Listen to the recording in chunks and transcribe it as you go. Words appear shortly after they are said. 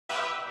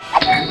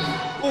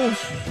Oh,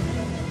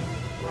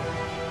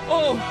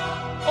 oh,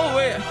 oh,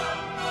 wait.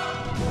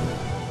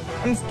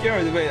 I'm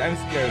scared. Wait, I'm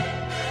scared.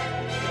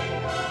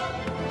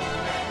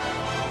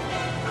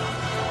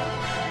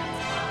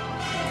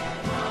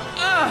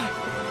 Ah!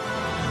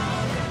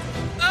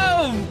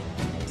 Oh!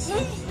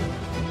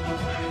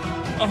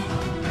 Oh.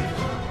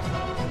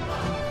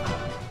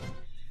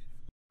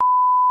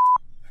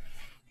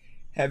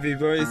 Happy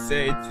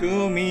birthday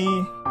to me.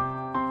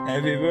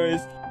 Happy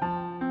birthday.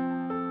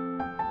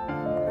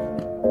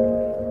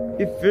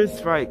 It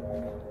feels right,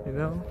 you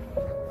know?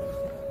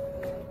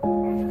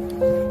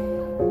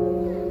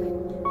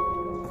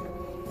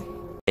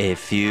 A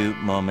few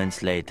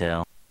moments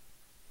later.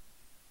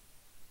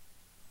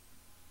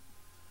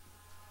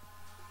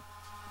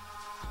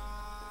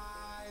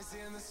 Eyes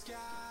in the sky,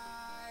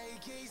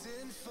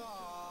 gazing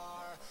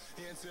far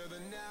into the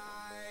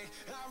night.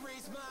 I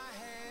raise my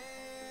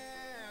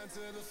hand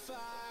to the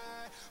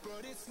fire,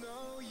 but it's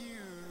no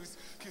use,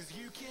 'cause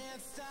you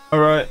can't stop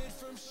Alright, it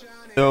from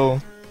shining so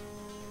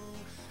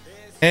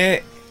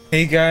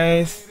hey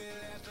guys,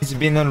 it's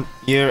been a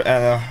year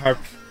and a half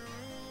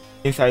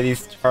since I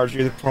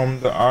discharged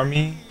from the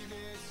army.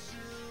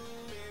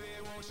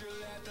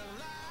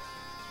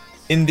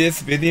 In this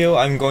video,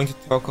 I'm going to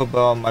talk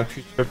about my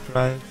future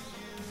plans.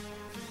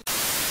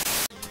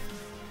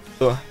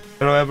 So,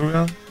 hello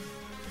everyone.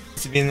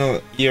 It's been a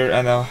year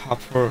and a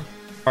half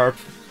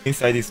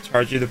since I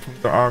discharged from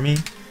the army.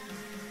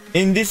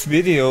 In this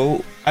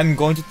video, I'm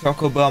going to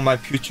talk about my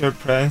future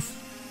plans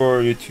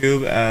for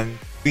YouTube and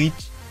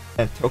Twitch,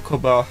 and talk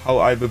about how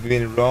I've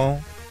been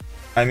wrong.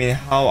 I mean,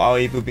 how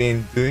I've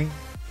been doing.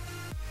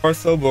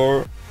 First of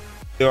all,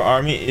 the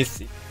army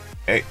is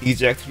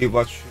exactly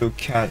what you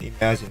can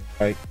imagine.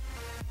 Like,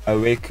 I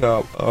wake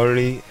up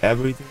early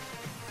every day,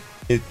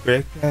 eat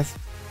breakfast,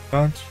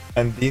 lunch,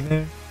 and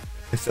dinner,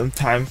 and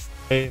sometimes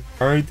train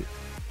hard.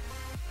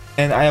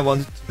 And I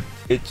wanted to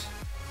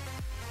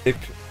teach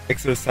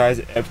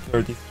exercise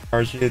after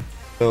discharge,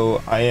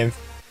 so I am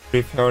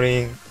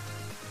preparing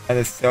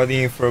and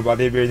studying for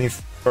bodybuilding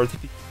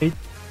certificate.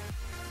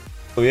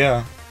 So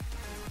yeah.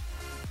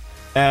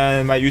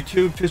 And my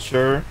YouTube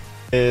future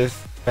is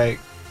like,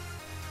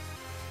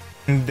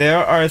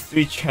 there are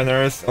 3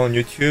 channels on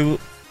YouTube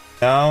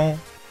now: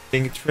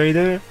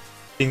 LinkTrader,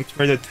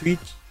 LinkTrader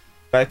Twitch,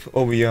 Life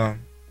of Young.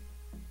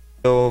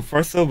 So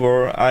first of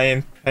all, I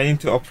am planning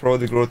to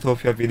upload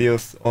Growtopia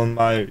videos on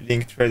my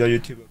LinkTrader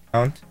YouTube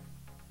account.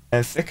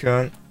 And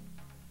second,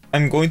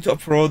 I'm going to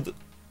upload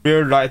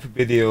real life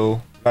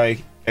video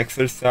like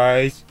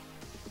exercise,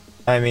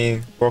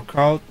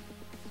 workout,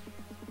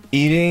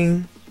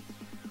 eating,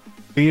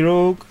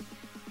 vlog,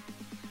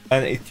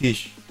 and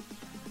etish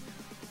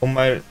on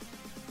my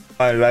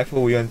Life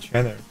of Young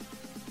channel.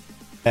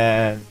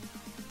 And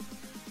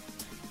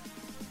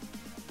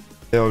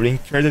the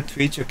LinkTrader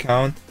Twitch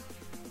account,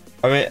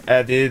 I will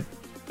edit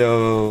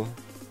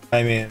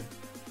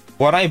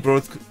what I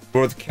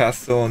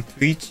broadcast on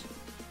Twitch.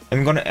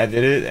 I'm gonna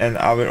edit it and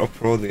I will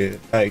upload it,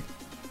 like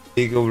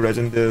League of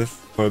Legends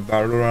or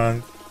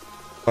Valorant,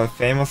 a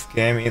famous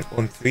game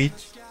on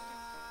Twitch.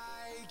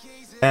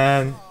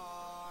 And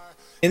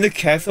in the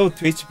case of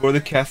Twitch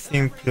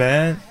broadcasting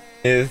plan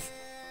is,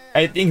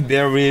 I think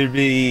there will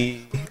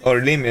be a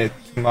limit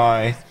to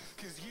my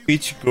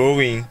Twitch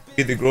growing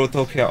with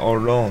Growtopia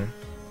alone,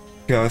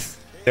 because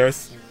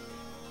there's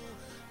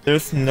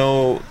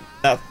not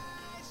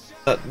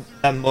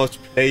much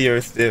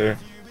players there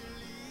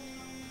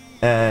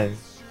and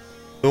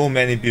so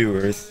many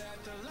viewers.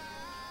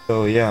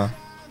 So yeah,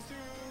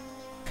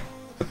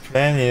 the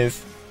plan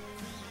is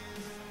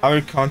I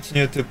will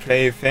continue to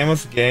play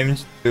famous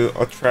games to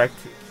attract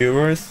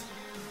viewers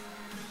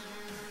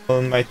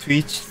on my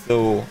Twitch,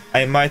 so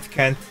I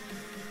can't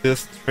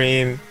just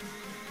stream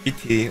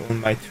GT on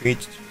my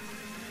Twitch,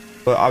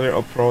 but I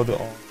will upload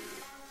on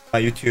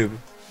my YouTube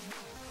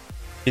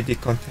GT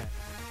content.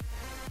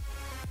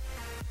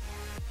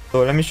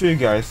 So let me show you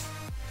guys.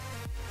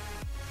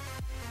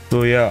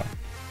 So yeah,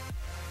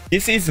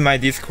 this is my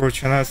Discord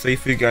channel, so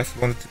if you guys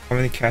want to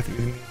communicate with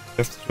me,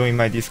 just join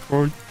my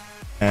Discord,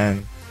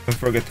 and don't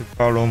forget to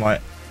follow my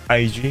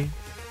IG.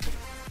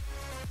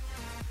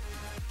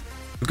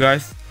 So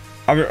guys,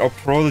 I will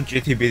upload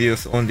GT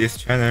videos on this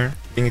channel,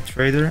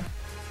 LinkTrader,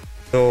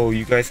 so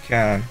you guys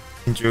can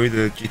enjoy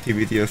the GT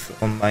videos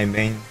on my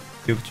main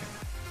YouTube channel.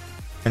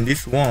 And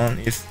this one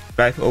is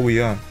Life of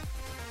Young,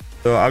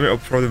 so I will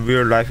upload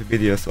real life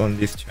videos on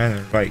this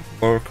channel, like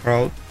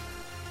workout,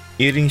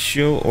 eating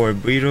show, or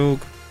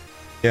vlog.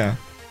 Yeah.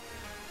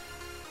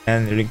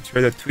 And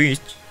LinkTrader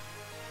Twitch,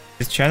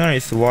 this channel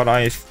is what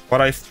I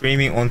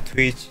streaming on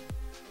Twitch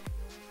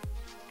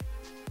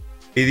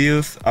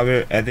videos. I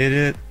will edit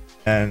it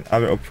and I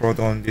will upload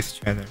on this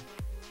channel,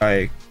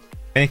 like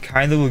any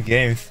kind of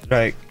games,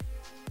 like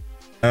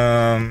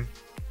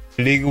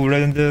League of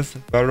Legends,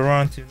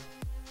 Valorant,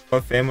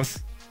 a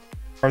famous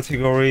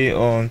category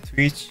on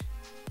Twitch.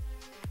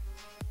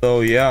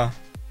 So yeah,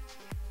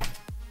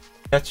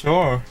 that's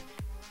all.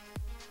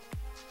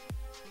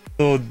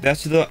 So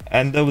that's the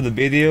end of the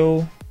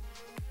video.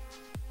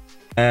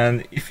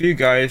 And if you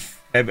guys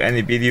have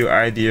any video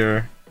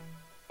idea,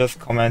 just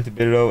comment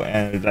below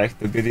and like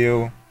the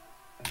video.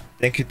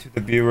 Thank you to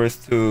the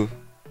viewers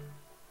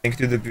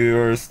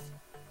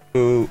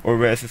who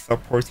always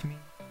support me.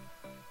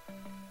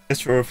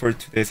 That's all for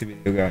today's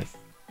video, guys.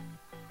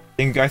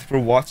 Thank you guys for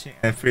watching,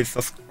 and please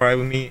subscribe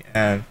me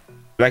and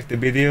like the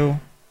video.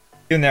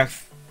 See you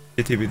next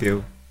GT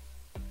video.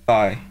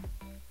 Bye.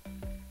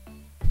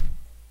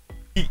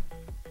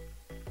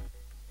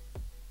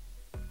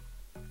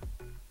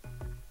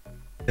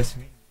 That's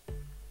me.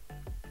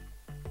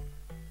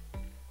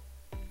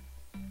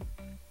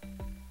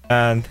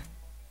 And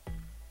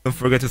don't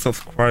forget to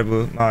subscribe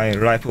to my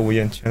Life of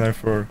Ian channel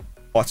for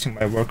watching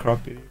my workout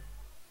video.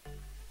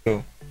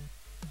 So,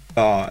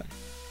 bye.